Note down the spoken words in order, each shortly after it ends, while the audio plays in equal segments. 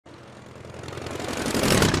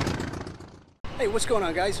Hey, what's going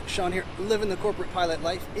on, guys? Sean here, living the corporate pilot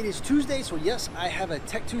life. It is Tuesday, so yes, I have a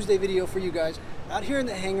Tech Tuesday video for you guys out here in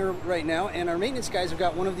the hangar right now, and our maintenance guys have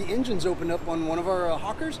got one of the engines opened up on one of our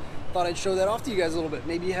Hawkers. Thought I'd show that off to you guys a little bit.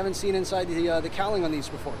 Maybe you haven't seen inside the cowling on these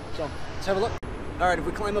before, so let's have a look. All right, if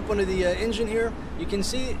we climb up under the engine here, you can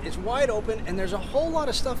see it's wide open, and there's a whole lot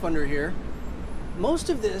of stuff under here. Most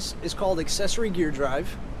of this is called accessory gear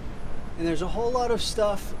drive, and there's a whole lot of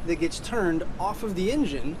stuff that gets turned off of the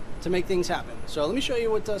engine to make things happen. So let me show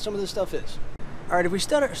you what some of this stuff is. All right, if we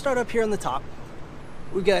start up here on the top,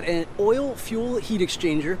 we've got an oil fuel heat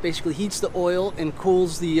exchanger. Basically heats the oil and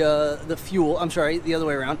cools the fuel. I'm sorry, the other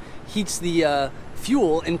way around. Heats the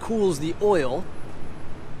fuel and cools the oil.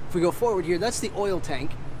 If we go forward here, that's the oil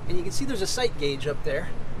tank, and you can see there's a sight gauge up there.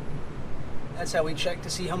 That's how we check to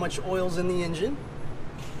see how much oil's in the engine.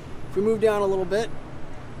 If we move down a little bit,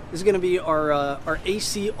 this is going to be our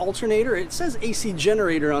AC alternator. It says AC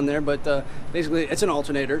generator on there, but basically it's an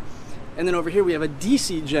alternator. And then over here we have a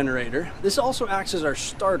DC generator. This also acts as our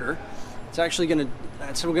starter. It's actually going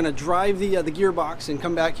to, so we're going to drive the gearbox and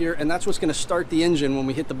come back here, and that's what's going to start the engine when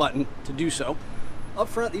we hit the button to do so. Up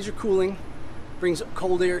front, these are cooling. Brings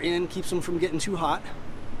cold air in, keeps them from getting too hot.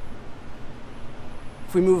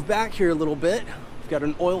 If we move back here a little bit, we've got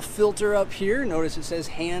an oil filter up here. Notice it says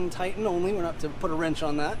hand tighten only. We're not to put a wrench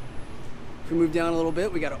on that. If we move down a little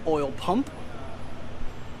bit, we got an oil pump.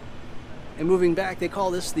 And moving back, they call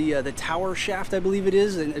this the tower shaft, I believe it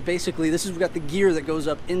is. And basically, we've got the gear that goes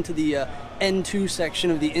up into the N2 section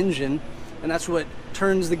of the engine, and that's what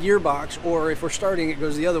turns the gearbox. Or if we're starting, it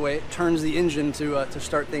goes the other way. It turns the engine to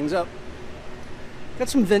start things up. Got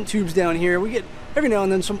some vent tubes down here. We get every now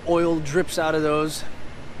and then some oil drips out of those.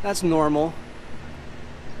 That's normal.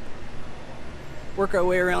 Work our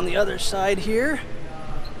way around the other side here.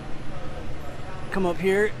 Come up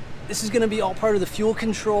here. This is going to be all part of the fuel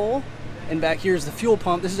control. And back here is the fuel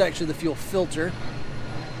pump. This is actually the fuel filter.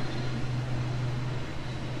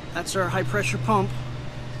 That's our high pressure pump.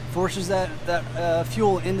 Forces that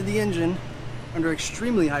fuel into the engine under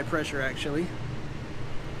extremely high pressure, actually.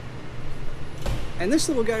 And this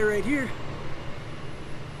little guy right here,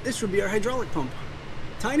 this would be our hydraulic pump.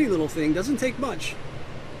 Tiny little thing, doesn't take much.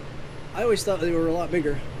 I always thought they were a lot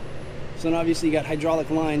bigger. So then obviously you got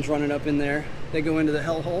hydraulic lines running up in there. They go into the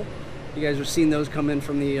hellhole. You guys have seen those come in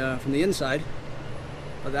from the inside.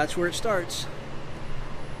 But that's where it starts.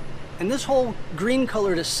 And this whole green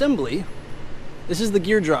colored assembly, this is the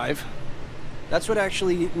gear drive. That's what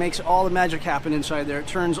actually makes all the magic happen inside there. It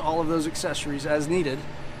turns all of those accessories as needed.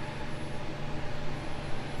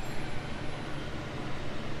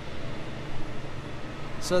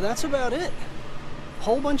 So that's about it.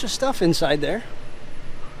 Whole bunch of stuff inside there.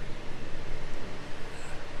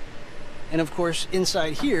 And of course,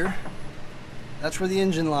 inside here, that's where the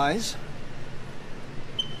engine lies.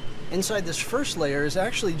 Inside this first layer is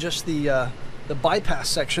actually just the bypass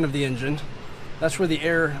section of the engine. That's where the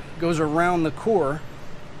air goes around the core,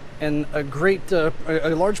 and a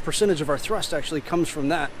large percentage of our thrust actually comes from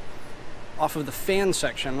that, off of the fan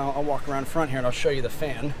section. I'll walk around front here and I'll show you the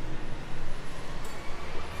fan.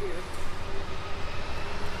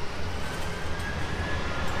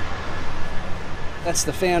 That's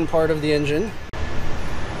the fan part of the engine.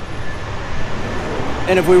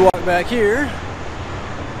 And if we walk back here,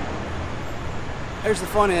 there's the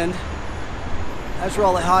front end. That's where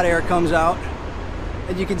all the hot air comes out.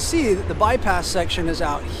 And you can see that the bypass section is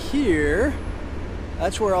out here.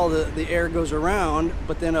 That's where all the air goes around,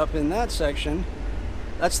 but then up in that section,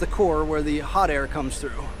 that's the core where the hot air comes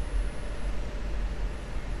through.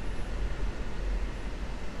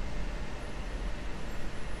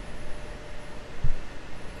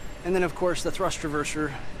 And then of course the thrust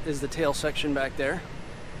reverser is the tail section back there.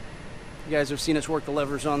 You guys have seen us work the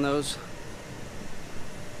levers on those.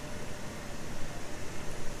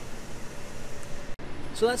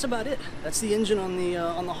 So that's about it. That's the engine on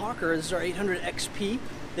the Hawker. This is our 800 XP.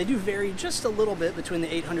 They do vary just a little bit between the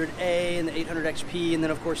 800A and the 800 XP, and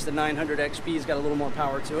then of course the 900 XP's got a little more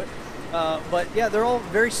power to it. But yeah, they're all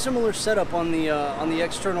very similar setup on the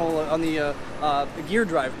external gear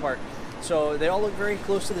drive part. So they all look very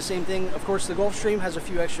close to the same thing. Of course, the Gulfstream has a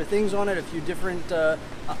few extra things on it, a few different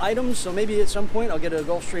items. So maybe at some point I'll get a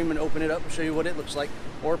Gulfstream and open it up and show you what it looks like,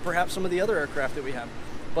 or perhaps some of the other aircraft that we have.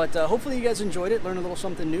 But hopefully you guys enjoyed it, learned a little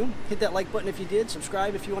something new. Hit that like button if you did,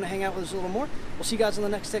 subscribe if you want to hang out with us a little more. We'll see you guys on the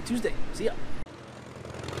next Tech Tuesday. See ya.